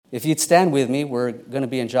If you'd stand with me, we're going to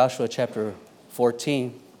be in Joshua chapter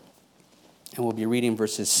 14, and we'll be reading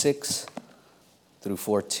verses 6 through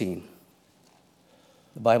 14.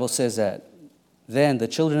 The Bible says that, "Then the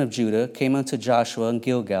children of Judah came unto Joshua in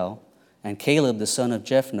Gilgal, and Caleb the son of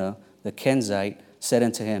Jephunneh the Kenizzite said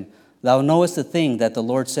unto him, Thou knowest the thing that the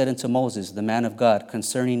Lord said unto Moses, the man of God,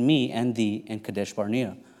 concerning me and thee in Kadesh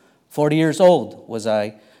Barnea. 40 years old was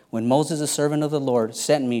I, when Moses the servant of the Lord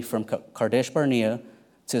sent me from Kadesh Barnea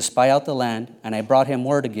to spy out the land, and I brought him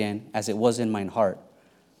word again, as it was in mine heart.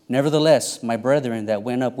 Nevertheless, my brethren that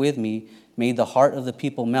went up with me made the heart of the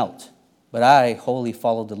people melt, but I wholly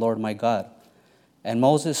followed the Lord my God. And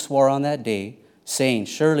Moses swore on that day, saying,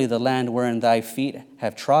 Surely the land wherein thy feet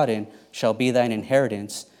have trodden shall be thine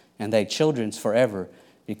inheritance, and thy children's forever,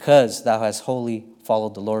 because thou hast wholly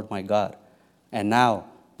followed the Lord my God. And now,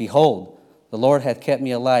 behold, the Lord hath kept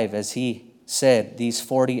me alive, as he said, these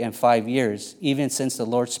 45 years, even since the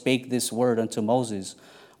Lord spake this word unto Moses,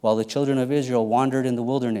 while the children of Israel wandered in the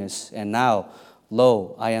wilderness. And now,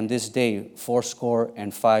 lo, I am this day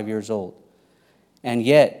 85 years old. And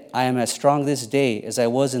yet I am as strong this day as I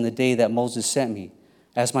was in the day that Moses sent me.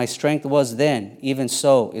 As my strength was then, even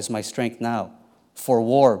so is my strength now, for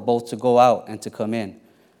war, both to go out and to come in.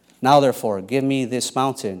 Now therefore, give me this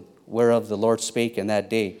mountain, whereof the Lord spake in that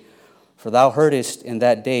day. For thou heardest in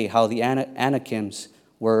that day how the Anakims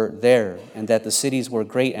were there, and that the cities were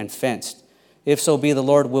great and fenced. If so be the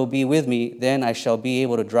Lord will be with me, then I shall be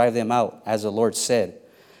able to drive them out, as the Lord said.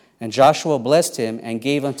 And Joshua blessed him, and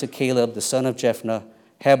gave unto Caleb the son of Jephunneh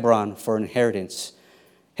Hebron for inheritance.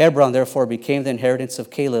 Hebron therefore became the inheritance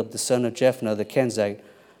of Caleb the son of Jephunneh the Kenizzite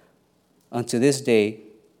unto this day,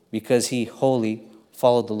 because he wholly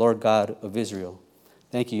followed the Lord God of Israel."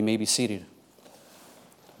 Thank you. You may be seated.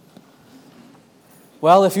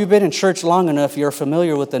 Well, if you've been in church long enough, you're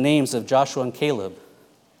familiar with the names of Joshua and Caleb.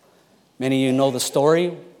 Many of you know the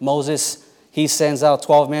story. Moses, he sends out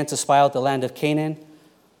 12 men to spy out the land of Canaan.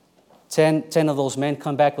 10 of those men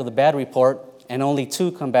come back with a bad report, and only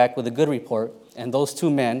 2 come back with a good report. And those 2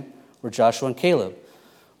 men were Joshua and Caleb.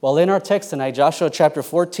 Well, in our text tonight, Joshua chapter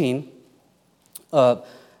 14,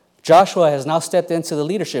 Joshua has now stepped into the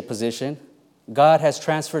leadership position. God has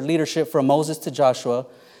transferred leadership from Moses to Joshua.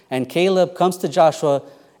 And Caleb comes to Joshua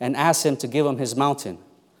and asks him to give him his mountain,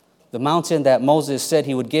 the mountain that Moses said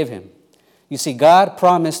he would give him. You see, God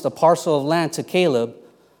promised a parcel of land to Caleb,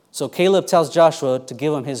 so Caleb tells Joshua to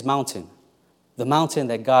give him his mountain, the mountain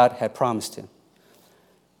that God had promised him.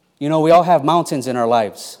 You know, we all have mountains in our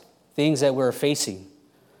lives, things that we're facing.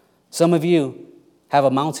 Some of you have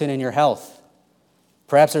a mountain in your health.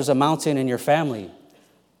 Perhaps there's a mountain in your family,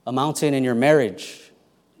 a mountain in your marriage,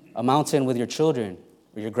 a mountain with your children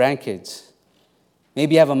or your grandkids.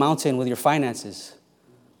 Maybe you have a mountain with your finances.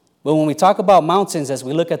 But when we talk about mountains, as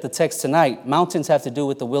we look at the text tonight, mountains have to do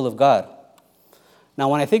with the will of God. Now,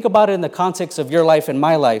 when I think about it in the context of your life and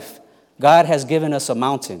my life, God has given us a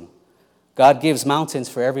mountain. God gives mountains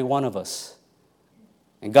for every one of us.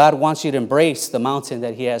 And God wants you to embrace the mountain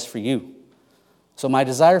that he has for you. So my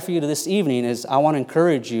desire for you this evening is I want to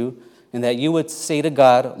encourage you in that you would say to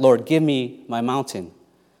God, Lord, give me my mountain.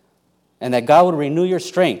 And that God would renew your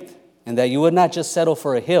strength, and that you would not just settle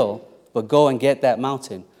for a hill, but go and get that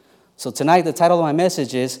mountain. So tonight, the title of my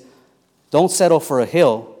message is, Don't Settle for a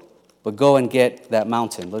Hill, but Go and Get That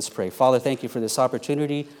Mountain. Let's pray. Father, thank you for this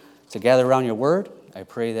opportunity to gather around your word. I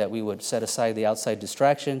pray that we would set aside the outside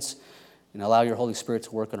distractions and allow your Holy Spirit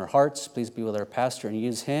to work in our hearts. Please be with our pastor and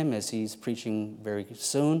use him as he's preaching very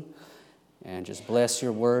soon. And just bless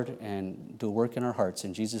your word and do work in our hearts.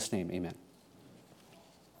 In Jesus' name, amen.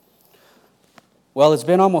 Well, it's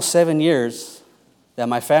been almost 7 years that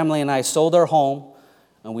my family and I sold our home,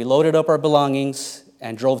 and we loaded up our belongings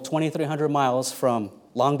and drove 2,300 miles from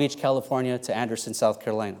Long Beach, California to Anderson, South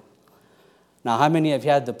Carolina. Now, how many have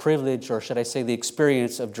had the privilege, or should I say the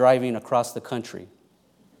experience, of driving across the country?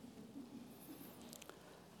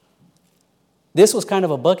 This was kind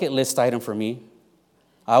of a bucket list item for me.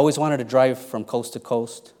 I always wanted to drive from coast to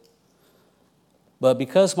coast. But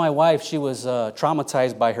because my wife, she was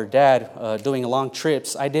traumatized by her dad doing long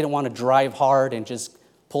trips, I didn't want to drive hard and just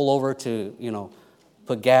pull over to,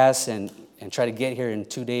 put gas and try to get here in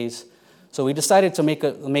 2 days. So we decided to make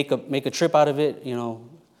a trip out of it,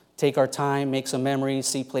 take our time, make some memories,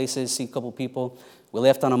 see places, see a couple people. We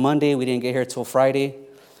left on a Monday. We didn't get here till Friday.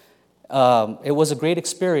 It was a great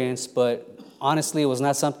experience, but honestly, it was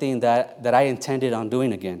not something that I intended on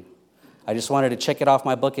doing again. I just wanted to check it off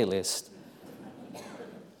my bucket list.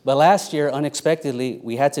 But last year, unexpectedly,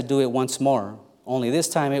 we had to do it once more. Only this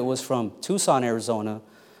time it was from Tucson, Arizona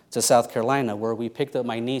to South Carolina, where we picked up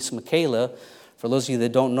my niece, Michaela, For those of you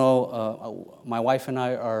that don't know, my wife and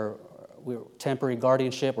I we're temporary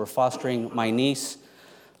guardianship. We're fostering my niece.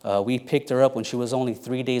 We picked her up when she was only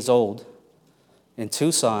 3 days old in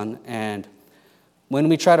Tucson. And when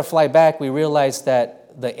we tried to fly back, we realized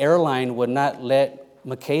that the airline would not let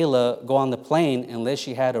Michaela go on the plane unless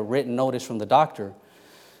she had a written notice from the doctor.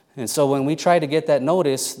 And so when we tried to get that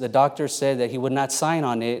notice, the doctor said that he would not sign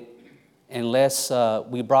on it unless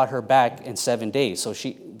we brought her back in 7 days. So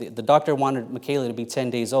the doctor wanted Michaela to be 10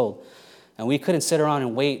 days old. And we couldn't sit around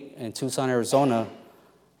and wait in Tucson, Arizona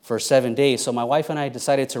for 7 days. So my wife and I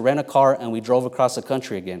decided to rent a car, and we drove across the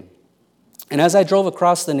country again. And as I drove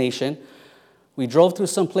across the nation, we drove through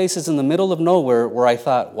some places in the middle of nowhere where I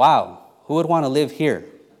thought, wow, who would want to live here?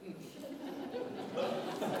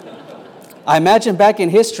 I imagine back in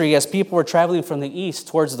history as people were traveling from the east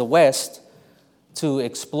towards the west to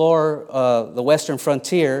explore the western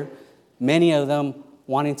frontier, many of them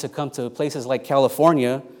wanting to come to places like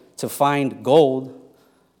California to find gold,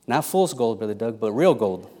 not fool's gold, Brother Doug, but real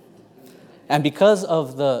gold. And because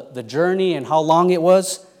of the journey and how long it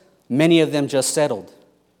was, many of them just settled.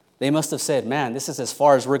 They must have said, man, this is as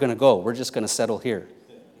far as we're going to go. We're just going to settle here.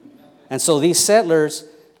 And so these settlers,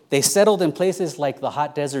 they settled in places like the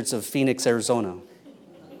hot deserts of Phoenix, Arizona.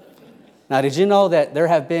 Now, did you know that there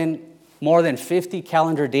have been more than 50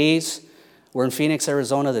 calendar days where in Phoenix,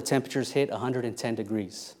 Arizona, the temperatures hit 110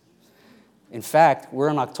 degrees? In fact, we're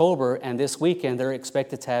in October, and this weekend, they're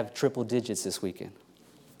expected to have triple digits this weekend.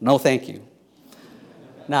 No, thank you.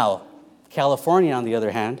 Now, California, on the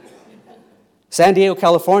other hand, San Diego,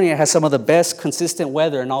 California has some of the best consistent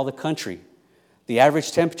weather in all the country. The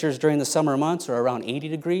average temperatures during the summer months are around 80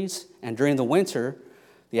 degrees, and during the winter,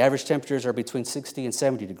 the average temperatures are between 60 and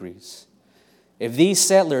 70 degrees. If these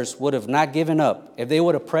settlers would have not given up, if they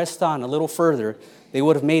would have pressed on a little further, they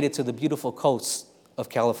would have made it to the beautiful coast of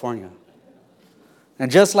California. And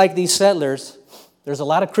just like these settlers, there's a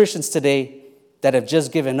lot of Christians today that have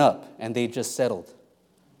just given up and they've just settled.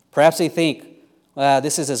 Perhaps they think, well,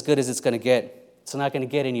 this is as good as it's going to get. It's not going to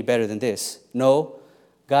get any better than this. No,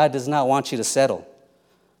 God does not want you to settle.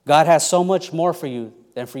 God has so much more for you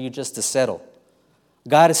than for you just to settle.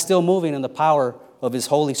 God is still moving in the power of His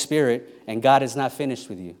Holy Spirit, and God is not finished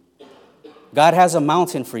with you. God has a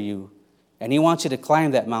mountain for you, and He wants you to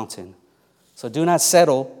climb that mountain. So do not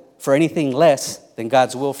settle for anything less than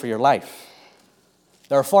God's will for your life.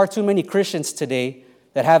 There are far too many Christians today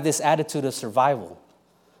that have this attitude of survival.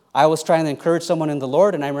 I was trying to encourage someone in the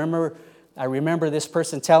Lord, and I remember this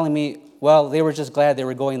person telling me, well, they were just glad they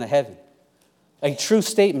were going to heaven. A true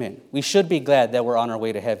statement. We should be glad that we're on our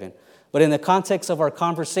way to heaven. But in the context of our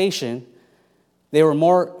conversation, they were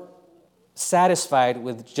more satisfied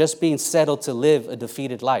with just being settled to live a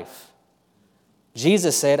defeated life.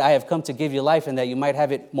 Jesus said, I have come to give you life and that you might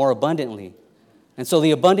have it more abundantly. And so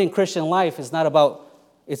the abundant Christian life is not about,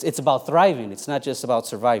 it's about thriving. It's not just about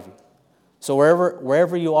surviving. So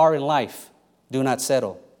wherever you are in life, do not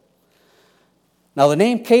settle. Now the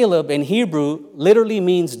name Caleb in Hebrew literally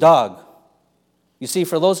means dog. You see,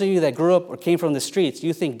 for those of you that grew up or came from the streets,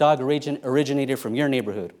 you think dog originated from your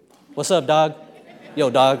neighborhood. What's up, dog? Yo,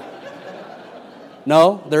 dog.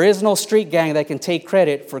 No, there is no street gang that can take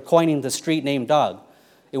credit for coining the street name dog.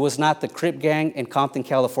 It was not the Crip gang in Compton,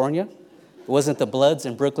 California. It wasn't the Bloods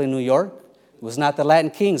in Brooklyn, New York. It was not the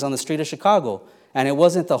Latin Kings on the street of Chicago. And it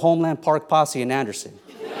wasn't the Homeland Park Posse in Anderson.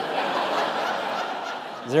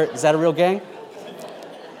 Is that a real gang?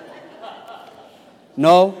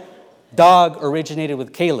 No, dog originated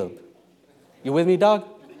with Caleb. You with me, dog?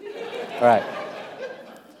 All right.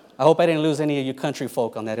 I hope I didn't lose any of you country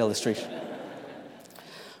folk on that illustration.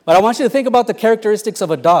 But I want you to think about the characteristics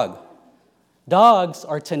of a dog. Dogs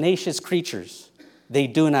are tenacious creatures. They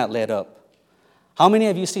do not let up. How many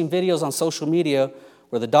of you seen videos on social media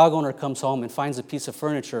where the dog owner comes home and finds a piece of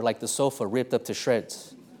furniture like the sofa ripped up to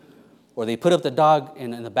shreds? Or they put up the dog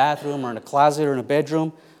in the bathroom or in a closet or in a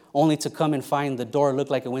bedroom only to come and find the door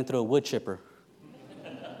look like it went through a wood chipper.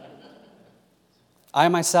 I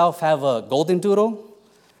myself have a golden doodle.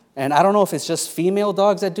 And I don't know if it's just female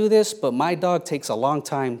dogs that do this, but my dog takes a long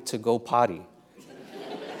time to go potty.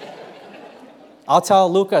 I'll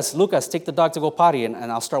tell Lucas, take the dog to go potty, and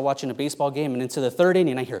I'll start watching a baseball game, and into the third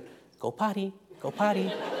inning, I hear, go potty, go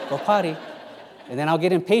potty, go potty. And then I'll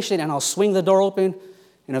get impatient, and I'll swing the door open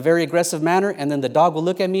in a very aggressive manner, and then the dog will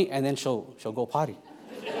look at me, and then she'll go potty.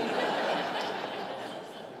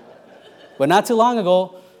 But not too long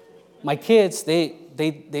ago, my kids, they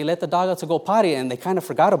let the dog out to go potty, and they kind of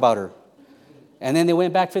forgot about her. And then they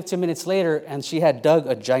went back 15 minutes later, and she had dug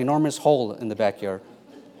a ginormous hole in the backyard.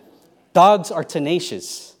 Dogs are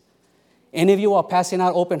tenacious. Any of you while passing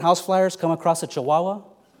out open house flyers come across a Chihuahua?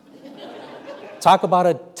 Talk about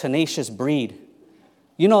a tenacious breed.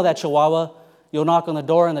 You know that Chihuahua, you'll knock on the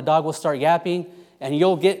door and the dog will start yapping, and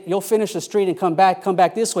you'll finish the street and come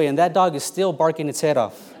back this way, and that dog is still barking its head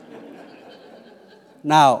off.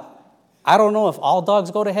 Now, I don't know if all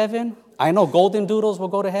dogs go to heaven. I know golden doodles will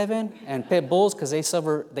go to heaven, and pit bulls, because they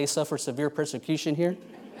suffer severe persecution here.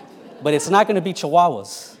 But it's not going to be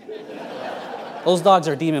Chihuahuas. Those dogs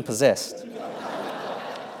are demon-possessed.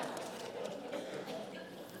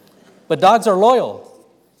 But dogs are loyal.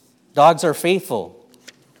 Dogs are faithful.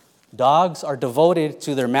 Dogs are devoted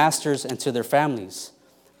to their masters and to their families.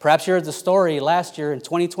 Perhaps you heard the story last year in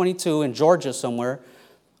 2022 in Georgia somewhere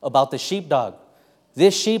about the sheepdog.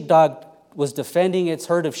 This sheepdog was defending its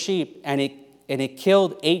herd of sheep, and it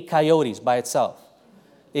killed 8 coyotes by itself.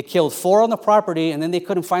 It killed 4 on the property, and then they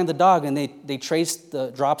couldn't find the dog, and they traced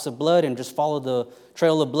the drops of blood and just followed the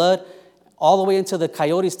trail of blood all the way into the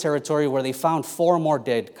coyotes' territory, where they found 4 more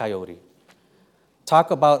dead coyote. Talk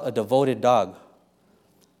about a devoted dog.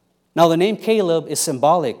 Now, the name Caleb is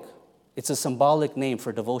symbolic. It's a symbolic name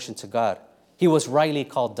for devotion to God. He was rightly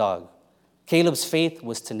called dog. Caleb's faith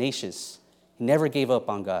was tenacious. He never gave up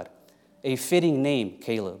on God. A fitting name,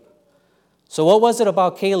 Caleb. So what was it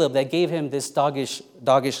about Caleb that gave him this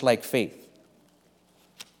doggish-like faith?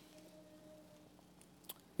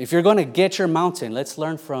 If you're going to get your mountain, let's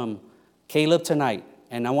learn from Caleb tonight.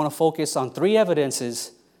 And I want to focus on 3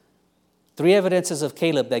 evidences of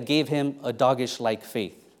Caleb that gave him a doggish-like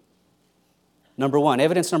faith.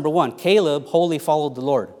 Evidence number 1, Caleb wholly followed the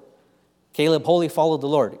Lord. Caleb wholly followed the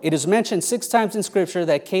Lord. It is mentioned 6 times in Scripture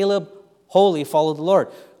that Caleb wholly followed the Lord.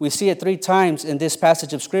 We see it 3 times in this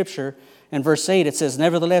passage of Scripture. In verse 8, it says,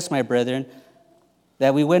 "Nevertheless, my brethren,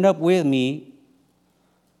 that we went up with me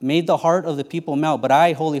made the heart of the people melt, but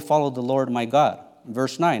I wholly followed the Lord my God."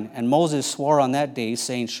 Verse 9, "And Moses swore on that day,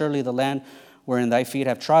 saying, Surely the land wherein thy feet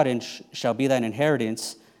have trodden shall be thine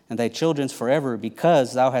inheritance, and thy children's forever,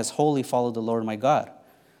 because thou hast wholly followed the Lord my God."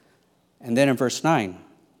 And then in verse 9,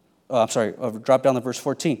 drop down to verse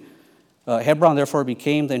 14. "Hebron therefore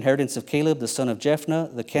became the inheritance of Caleb, the son of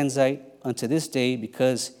Jephunneh, the Kenizzite, unto this day,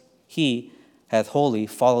 because he hath wholly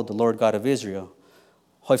followed the Lord God of Israel."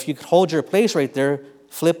 If you could hold your place right there,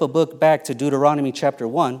 flip a book back to Deuteronomy chapter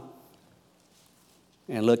 1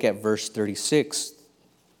 and look at verse 36.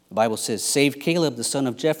 The Bible says, "Save Caleb the son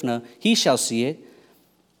of Jephunneh, he shall see it,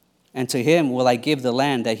 and to him will I give the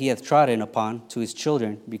land that he hath trodden upon to his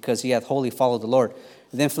children, because he hath wholly followed the Lord."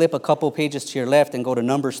 And then flip a couple pages to your left and go to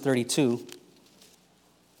Numbers 32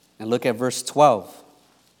 and look at verse 12.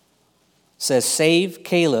 It says, "Save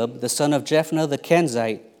Caleb the son of Jephunneh the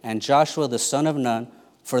Kenizzite, and Joshua the son of Nun,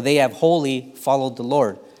 for they have wholly followed the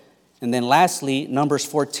Lord." And then lastly, Numbers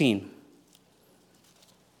 14.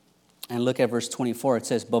 And look at verse 24. It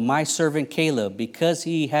says, "But my servant Caleb, because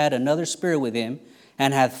he had another spirit with him,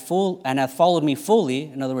 and hath followed me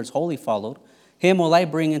fully," in other words, wholly followed, "him will I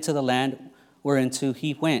bring into the land whereinto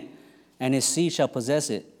he went, and his seed shall possess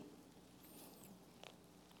it."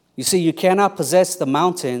 You see, you cannot possess the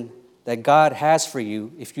mountain that God has for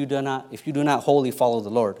you if you do not wholly follow the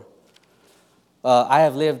Lord. I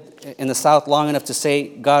have lived in the South long enough to say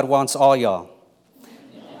God wants all y'all.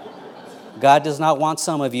 God does not want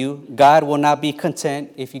some of you. God will not be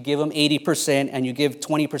content if you give him 80% and you give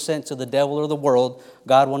 20% to the devil or the world.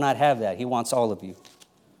 God will not have that. He wants all of you.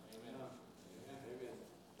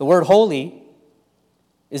 The word holy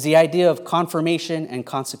is the idea of confirmation and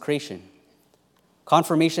consecration.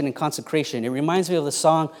 Confirmation and consecration. It reminds me of the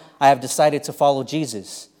song, "I have decided to follow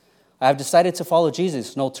Jesus." I have decided to follow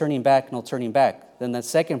Jesus. No turning back, no turning back. Then that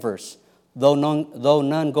second verse, though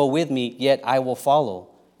none go with me, yet I will follow.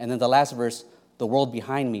 And then the last verse, "The world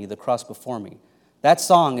behind me, the cross before me." That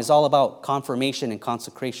song is all about confirmation and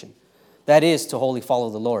consecration. That is to wholly follow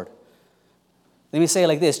the Lord. Let me say it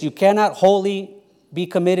like this. You cannot wholly be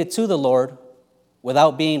committed to the Lord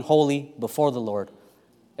without being holy before the Lord.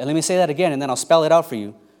 And let me say that again, and then I'll spell it out for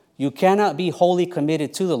you. You cannot be wholly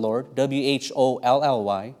committed to the Lord,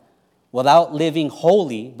 W-H-O-L-L-Y, without living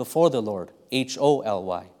holy before the Lord,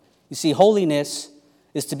 H-O-L-Y. You see, holiness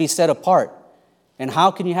is to be set apart. And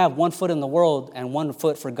how can you have 1 foot in the world and 1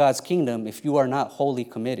 foot for God's kingdom if you are not wholly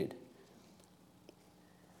committed?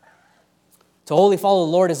 To wholly follow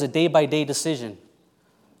the Lord is a day-by-day decision.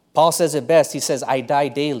 Paul says it best. He says, "I die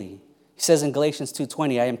daily." He says in Galatians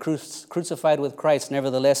 2:20, "I am crucified with Christ,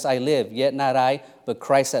 nevertheless I live, yet not I, but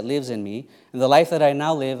Christ that lives in me. And the life that I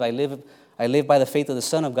now live, I live by the faith of the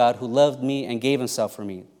Son of God, who loved me and gave himself for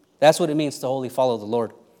me." That's what it means to wholly follow the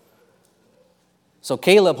Lord. So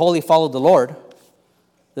Caleb wholly followed the Lord.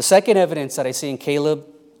 The second evidence that I see in Caleb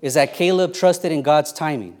is that Caleb trusted in God's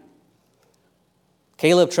timing.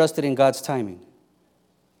 Caleb trusted in God's timing.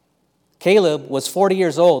 Caleb was 40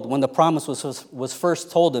 years old when the promise was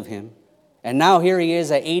first told of him. And now here he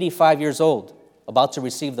is at 85 years old, about to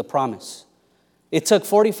receive the promise. It took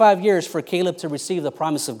 45 years for Caleb to receive the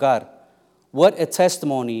promise of God. What a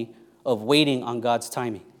testimony of waiting on God's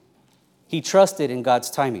timing. He trusted in God's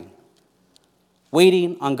timing.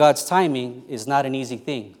 Waiting on God's timing is not an easy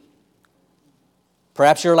thing.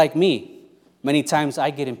 Perhaps you're like me. Many times I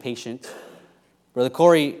get impatient. Brother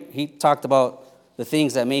Corey, he talked about the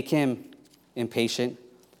things that make him impatient.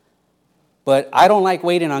 But I don't like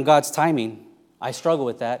waiting on God's timing. I struggle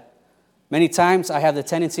with that. Many times I have the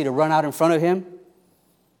tendency to run out in front of him,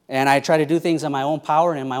 and I try to do things in my own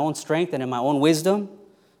power and in my own strength and in my own wisdom.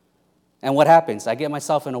 And what happens? I get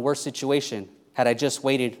myself in a worse situation had I just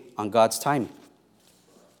waited on God's timing.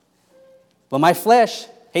 But my flesh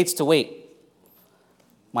hates to wait.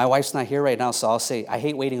 My wife's not here right now, so I'll say, I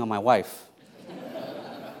hate waiting on my wife.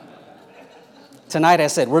 Tonight I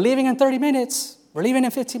said, we're leaving in 30 minutes. We're leaving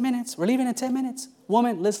in 15 minutes. We're leaving in 10 minutes.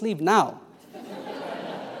 Woman, let's leave now.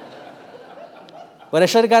 But I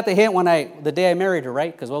should have got the hint the day I married her,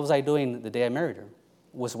 right? Because what was I doing the day I married her?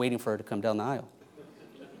 Was waiting for her to come down the aisle.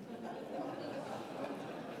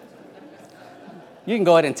 You can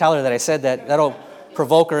go ahead and tell her that I said that. That'll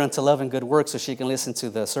provoke her into love and good work so she can listen to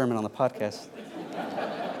the sermon on the podcast.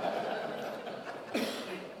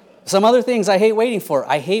 Some other things I hate waiting for.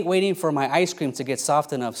 I hate waiting for my ice cream to get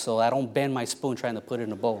soft enough so I don't bend my spoon trying to put it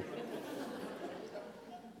in a bowl.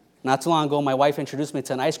 Not too long ago, my wife introduced me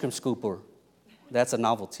to an ice cream scooper. That's a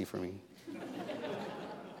novelty for me.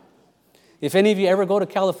 If any of you ever go to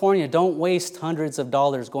California, don't waste hundreds of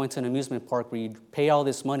dollars going to an amusement park where you pay all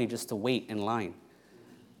this money just to wait in line.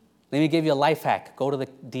 Let me give you a life hack. Go to the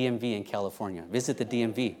DMV in California. Visit the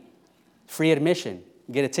DMV. Free admission.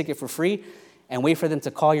 Get a ticket for free and wait for them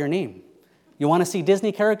to call your name. You want to see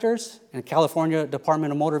Disney characters in California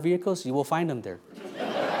Department of Motor Vehicles? You will find them there.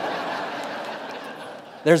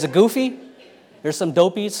 There's a Goofy, there's some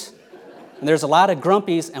Dopies, and there's a lot of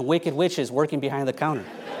Grumpies and Wicked Witches working behind the counter.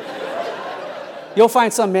 You'll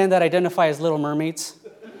find some men that identify as Little Mermaids,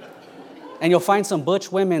 and you'll find some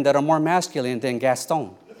butch women that are more masculine than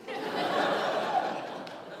Gaston.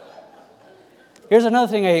 Here's another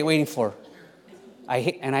thing I hate waiting for.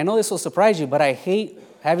 And I know this will surprise you, but I hate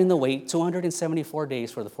having to wait 274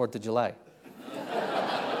 days for the 4th of July.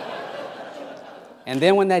 And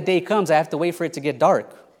then when that day comes, I have to wait for it to get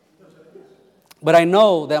dark. But I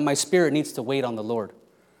know that my spirit needs to wait on the Lord.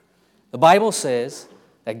 The Bible says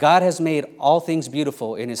that God has made all things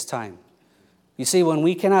beautiful in His time. You see, when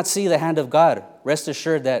we cannot see the hand of God, rest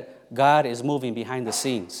assured that God is moving behind the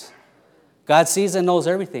scenes. God sees and knows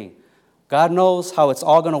everything. God knows how it's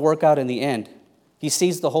all going to work out in the end. He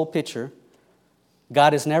sees the whole picture.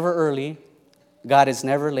 God is never early. God is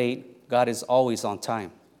never late. God is always on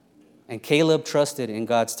time. And Caleb trusted in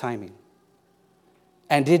God's timing.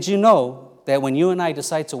 And did you know that when you and I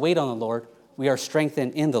decide to wait on the Lord, we are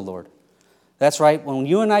strengthened in the Lord? That's right. When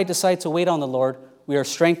you and I decide to wait on the Lord, we are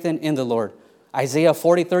strengthened in the Lord. Isaiah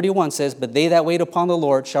 40:31 says, "But they that wait upon the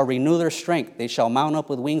Lord shall renew their strength. They shall mount up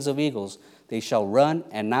with wings of eagles. They shall run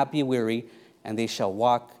and not be weary, and they shall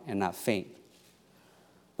walk and not faint."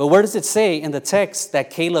 But where does it say in the text that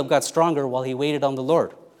Caleb got stronger while he waited on the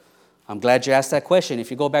Lord? I'm glad you asked that question. If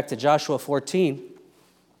you go back to Joshua 14,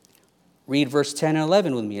 read verse 10 and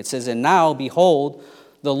 11 with me. It says, "And now, behold,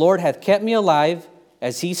 the Lord hath kept me alive,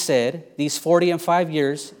 as he said, these 45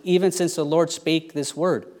 years, even since the Lord spake this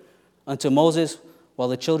word unto Moses while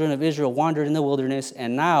the children of Israel wandered in the wilderness.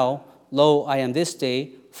 And now, lo, I am this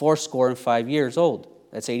day 85 years old."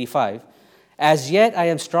 That's 85. As yet I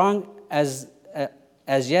am as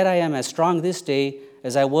strong this day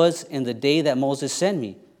as I was in the day that Moses sent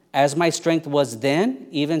me. As my strength was then,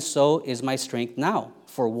 even so is my strength now,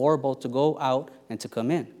 for war both to go out and to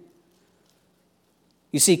come in.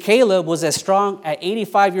 You see, Caleb was as strong at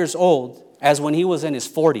 85 years old as when he was in his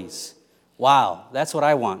 40s. Wow, that's what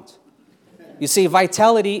I want. You see,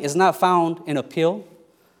 vitality is not found in a pill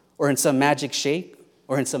or in some magic shake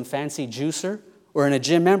or in some fancy juicer or in a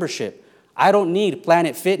gym membership. I don't need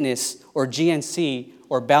Planet Fitness or GNC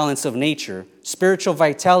or Balance of Nature. Spiritual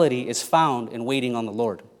vitality is found in waiting on the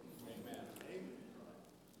Lord.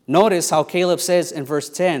 Notice how Caleb says in verse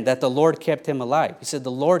 10 that the Lord kept him alive. He said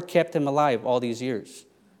the Lord kept him alive all these years.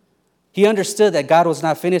 He understood that God was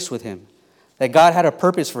not finished with him, that God had a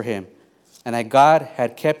purpose for him, and that God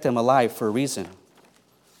had kept him alive for a reason.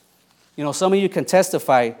 You know, some of you can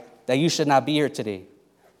testify that you should not be here today.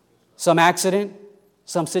 Some accident,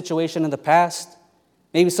 some situation in the past,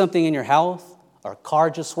 maybe something in your health, or a car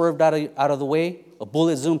just swerved out of the way, a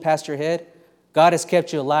bullet zoomed past your head. God has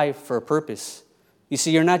kept you alive for a purpose. You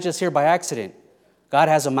see, you're not just here by accident. God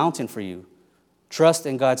has a mountain for you. Trust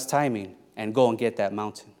in God's timing and go and get that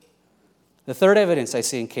mountain. The third evidence I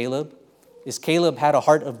see in Caleb is Caleb had a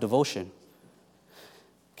heart of devotion.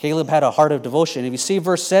 Caleb had a heart of devotion. If you see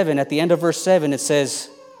verse 7, at the end of verse 7, it says,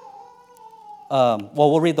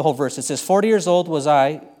 we'll read the whole verse. It says, 40 years old was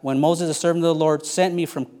I when Moses, the servant of the Lord, sent me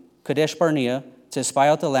from Kadesh Barnea to spy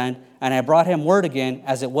out the land, and I brought him word again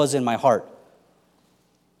as it was in my heart.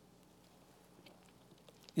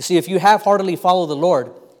 You see, if you half-heartedly follow the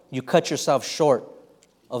Lord, you cut yourself short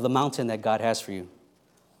of the mountain that God has for you.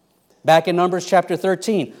 Back in Numbers chapter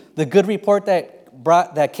 13, the good report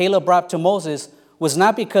that Caleb brought to Moses was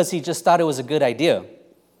not because he just thought it was a good idea.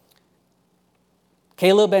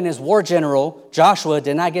 Caleb and his war general, Joshua,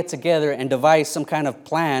 did not get together and devise some kind of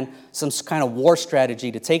plan, some kind of war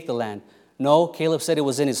strategy to take the land. No, Caleb said it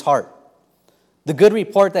was in his heart. The good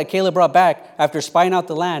report that Caleb brought back after spying out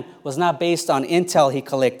the land was not based on intel he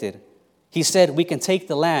collected. He said, we can take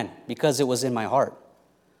the land because it was in my heart.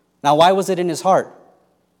 Now, why was it in his heart?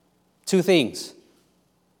 Two things.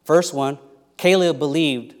 First one, Caleb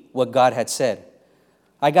believed what God had said.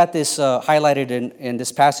 I got this highlighted in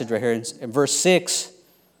this passage right here. In verse 6,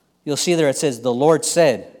 you'll see there it says, the Lord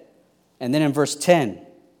said. And then in verse 10,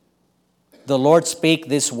 the Lord spake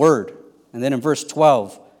this word. And then in verse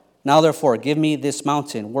 12, now therefore give me this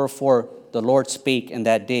mountain, wherefore the Lord spake in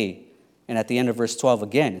that day. And at the end of verse 12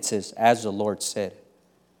 again, it says, as the Lord said.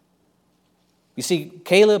 You see,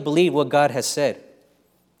 Caleb believed what God has said.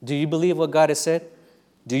 Do you believe what God has said?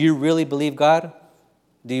 Do you really believe God?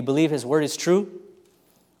 Do you believe His word is true?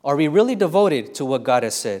 Are we really devoted to what God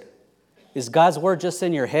has said? Is God's word just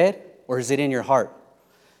in your head or is it in your heart?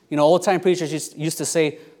 You know, old-time preachers used to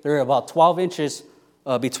say there are about 12 inches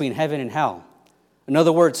between heaven and hell. In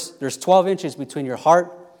other words, there's 12 inches between your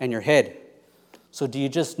heart and your head. So do you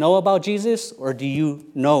just know about Jesus or do you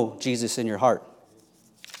know Jesus in your heart?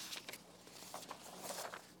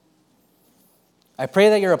 I pray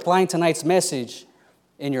that you're applying tonight's message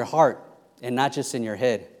in your heart and not just in your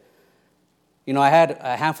head. You know, I had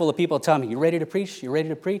a handful of people tell me, you ready to preach? You ready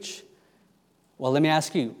to preach? Well, let me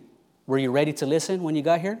ask you, were you ready to listen when you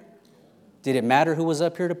got here? Did it matter who was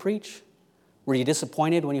up here to preach? Were you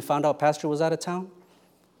disappointed when you found out Pastor was out of town?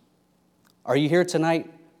 Are you here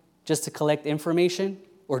tonight just to collect information,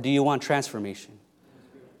 or do you want transformation?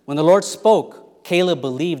 When the Lord spoke, Caleb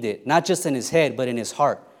believed it, not just in his head, but in his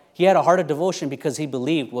heart. He had a heart of devotion because he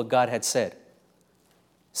believed what God had said.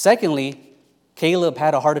 Secondly, Caleb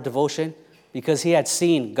had a heart of devotion because he had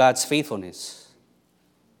seen God's faithfulness.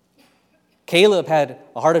 Caleb had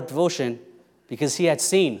a heart of devotion because he had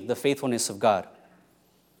seen the faithfulness of God.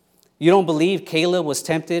 You don't believe Caleb was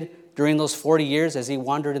tempted during those 40 years as he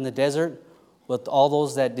wandered in the desert with all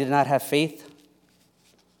those that did not have faith?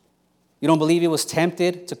 You don't believe he was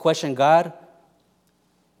tempted to question God?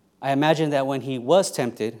 I imagine that when he was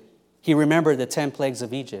tempted, he remembered the 10 plagues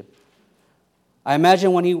of Egypt. I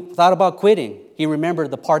imagine when he thought about quitting, he remembered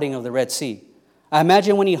the parting of the Red Sea. I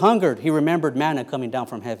imagine when he hungered, he remembered manna coming down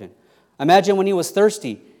from heaven. I imagine when he was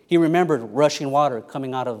thirsty, he remembered rushing water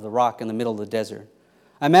coming out of the rock in the middle of the desert.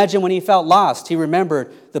 I imagine when he felt lost, he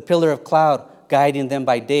remembered the pillar of cloud guiding them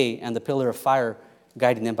by day and the pillar of fire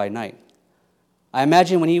guiding them by night. I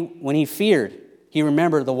imagine when he feared, he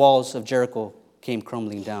remembered the walls of Jericho came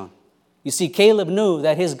crumbling down. You see, Caleb knew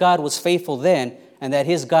that his God was faithful then and that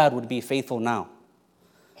his God would be faithful now.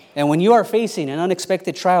 And when you are facing an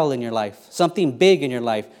unexpected trial in your life, something big in your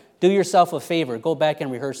life, do yourself a favor. Go back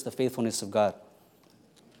and rehearse the faithfulness of God.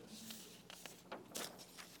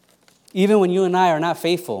 Even when you and I are not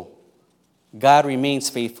faithful, God remains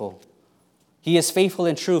faithful. He is faithful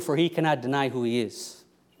and true, for he cannot deny who he is.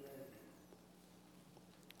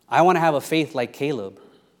 I want to have a faith like Caleb,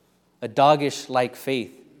 a doggish-like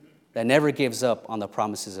faith that never gives up on the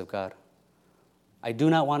promises of God. I do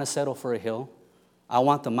not want to settle for a hill. I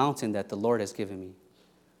want the mountain that the Lord has given me.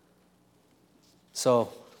 So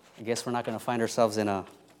I guess we're not going to find ourselves in a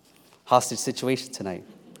hostage situation tonight.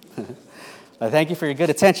 Thank you for your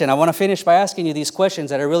good attention. I want to finish by asking you these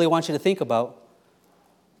questions that I really want you to think about.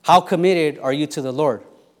 How committed are you to the Lord?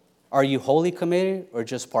 Are you wholly committed or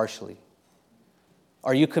just partially?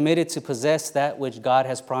 Are you committed to possess that which God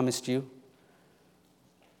has promised you?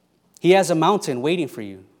 He has a mountain waiting for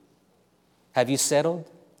you. Have you settled?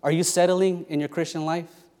 Are you settling in your Christian life?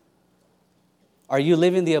 Are you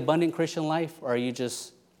living the abundant Christian life, or are you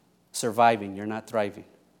just surviving? You're not thriving.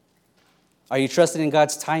 Are you trusting in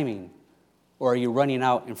God's timing, or are you running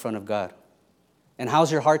out in front of God? And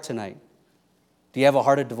how's your heart tonight? Do you have a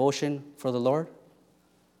heart of devotion for the Lord?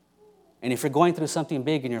 And if you're going through something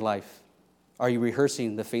big in your life, are you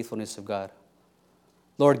rehearsing the faithfulness of God?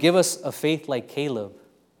 Lord, give us a faith like Caleb,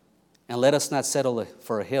 and let us not settle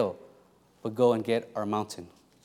for a hill, but go and get our mountain.